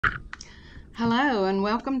Hello and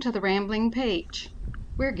welcome to the Rambling Peach.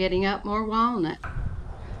 We're getting up more walnut.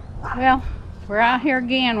 Well, we're out here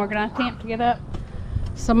again. We're going to attempt to get up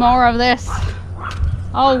some more of this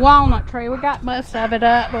old walnut tree. We got most of it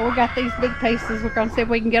up, but we got these big pieces. We're going to see if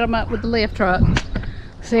we can get them up with the lift truck.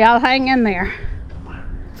 So y'all hang in there.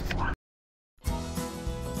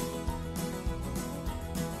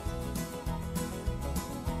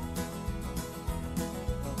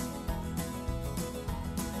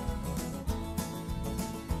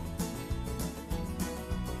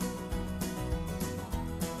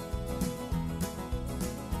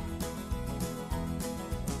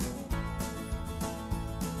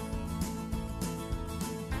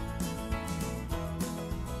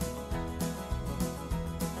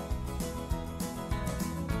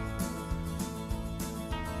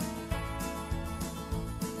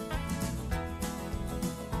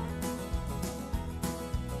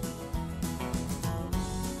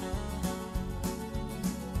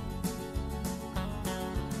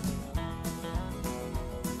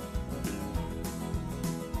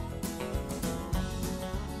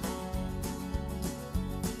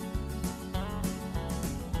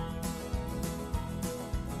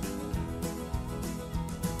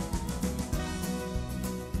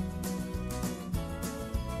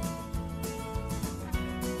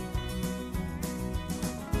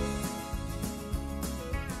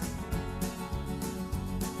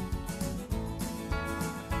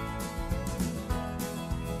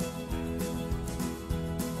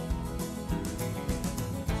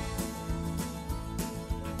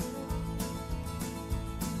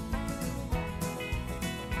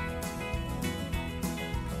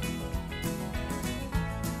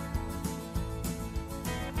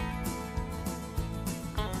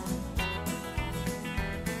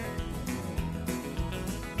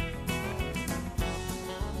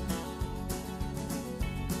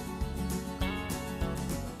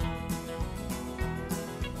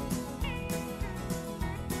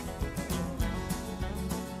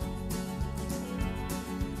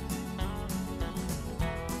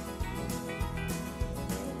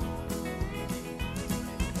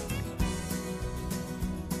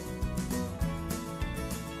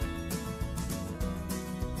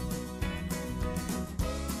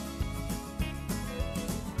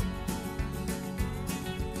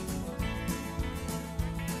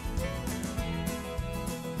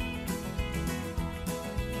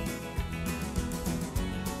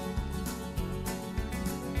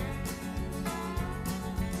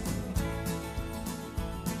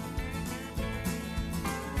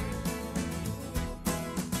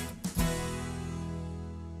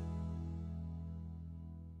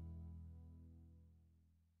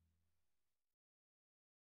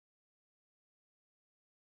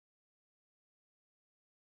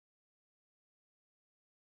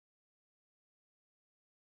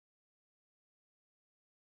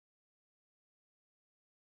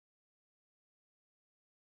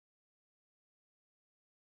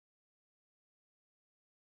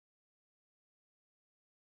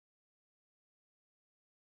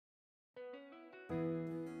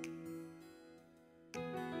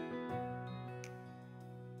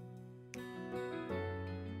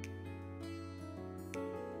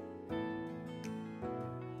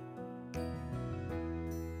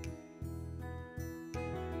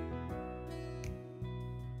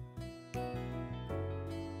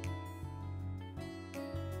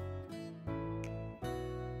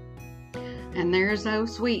 And there's old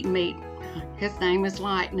Sweetmeat. His name is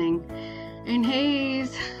Lightning. And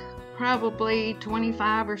he's probably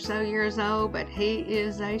 25 or so years old, but he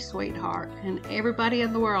is a sweetheart. And everybody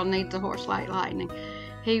in the world needs a horse like Lightning.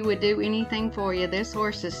 He would do anything for you. This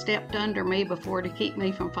horse has stepped under me before to keep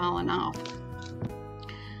me from falling off.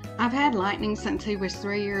 I've had Lightning since he was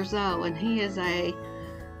 3 years old, and he is a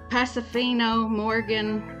Pasifino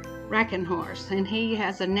Morgan racking horse, and he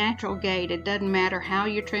has a natural gait. It doesn't matter how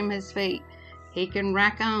you trim his feet. He can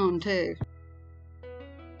rack on too.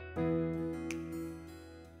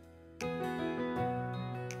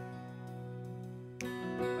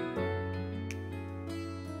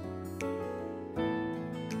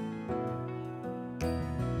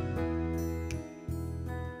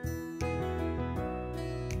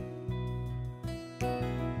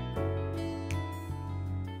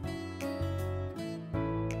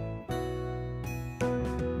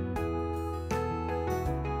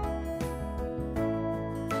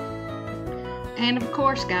 And of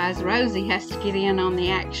course, guys, Rosie has to get in on the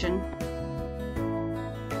action.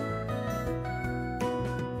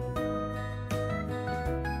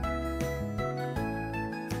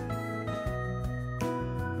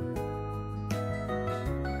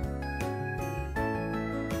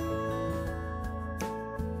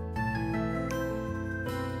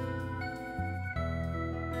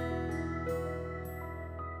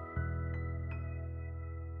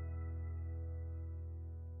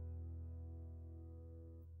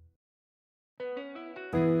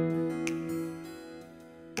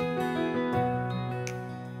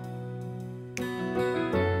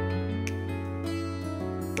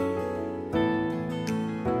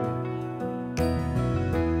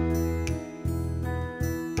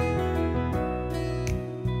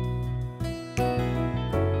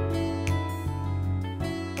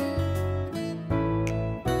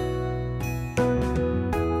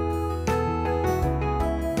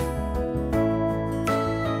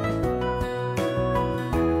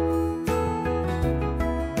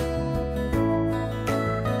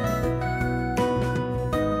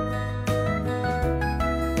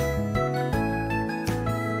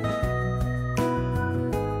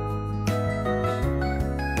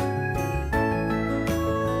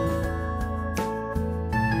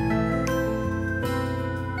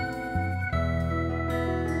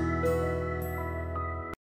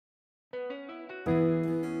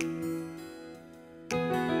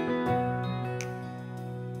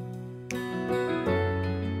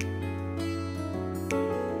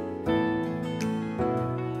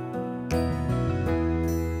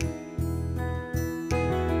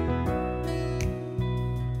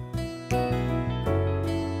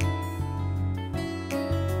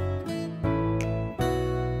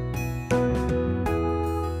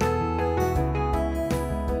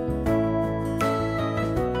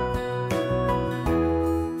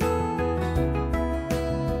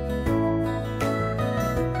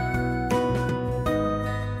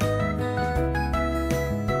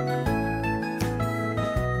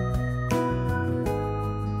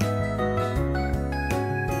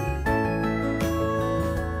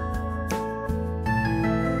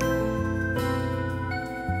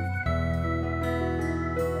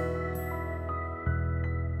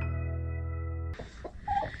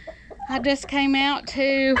 I just came out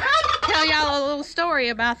to tell y'all a little story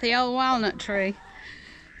about the old walnut tree.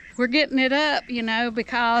 We're getting it up, you know,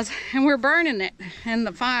 and we're burning it in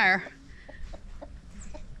the fire.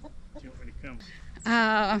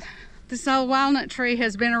 This old walnut tree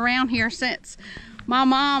has been around here since my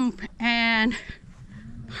mom and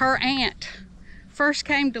her aunt first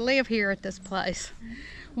came to live here at this place.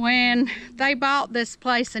 When they bought this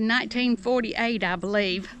place in 1948, I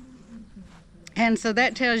believe. And so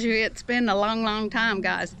that tells you it's been a long, long time,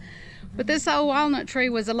 guys. But this old walnut tree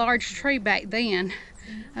was a large tree back then.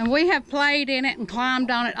 And we have played in it and climbed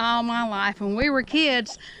on it all my life. When we were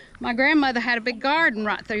kids, my grandmother had a big garden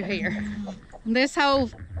right through here. And this whole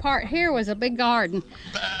part here was a big garden.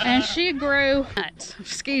 And she grew nuts,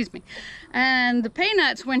 excuse me. And the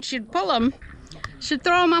peanuts, when she'd pull them, she'd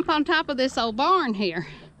throw them up on top of this old barn here.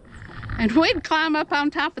 And we'd climb up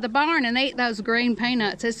on top of the barn and eat those green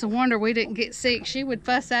peanuts. It's a wonder we didn't get sick. She would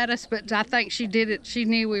fuss at us, but I think she did it. She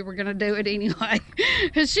knew we were going to do it anyway.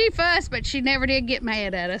 Because she fussed, but she never did get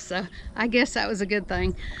mad at us. So I guess that was a good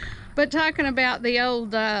thing. But talking about the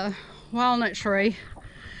old walnut tree,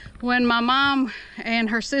 when my mom and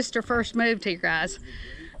her sister first moved here, guys,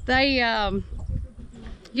 they,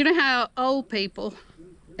 you know how old people,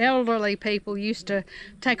 elderly people used to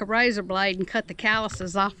take a razor blade and cut the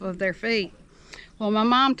calluses off of their feet. Well, my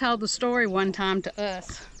mom told the story one time to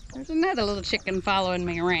us. There's another little chicken following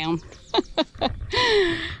me around.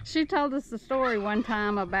 She told us the story one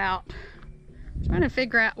time about trying to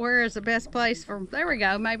figure out where is the best place for, there we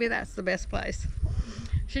go, maybe that's the best place.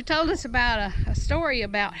 She told us about a story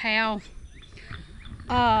about how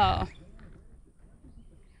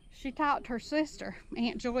she talked her sister,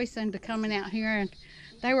 Aunt Joyce, into coming out here, and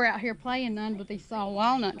they were out here playing under this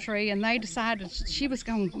walnut tree, and they decided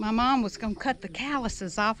my mom was going to cut the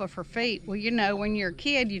calluses off of her feet. Well, you know, when you're a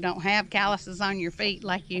kid, you don't have calluses on your feet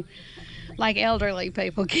like elderly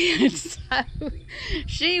people get. So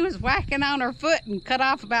she was whacking on her foot and cut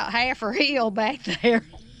off about half her heel back there.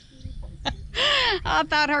 I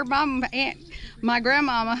thought her mama, my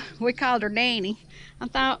grandmama, we called her Nanny. I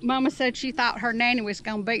thought, Mama said she thought her nanny was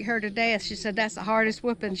going to beat her to death. She said that's the hardest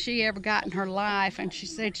whooping she ever got in her life. And she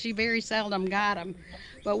said she very seldom got them.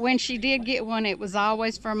 But when she did get one, it was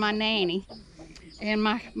always from my nanny. And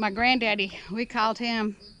my granddaddy, we called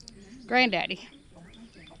him Granddaddy.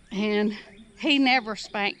 And he never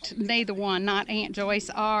spanked neither one, not Aunt Joyce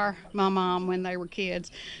or my mom when they were kids.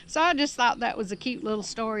 So I just thought that was a cute little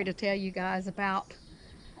story to tell you guys about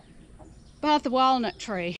the walnut tree.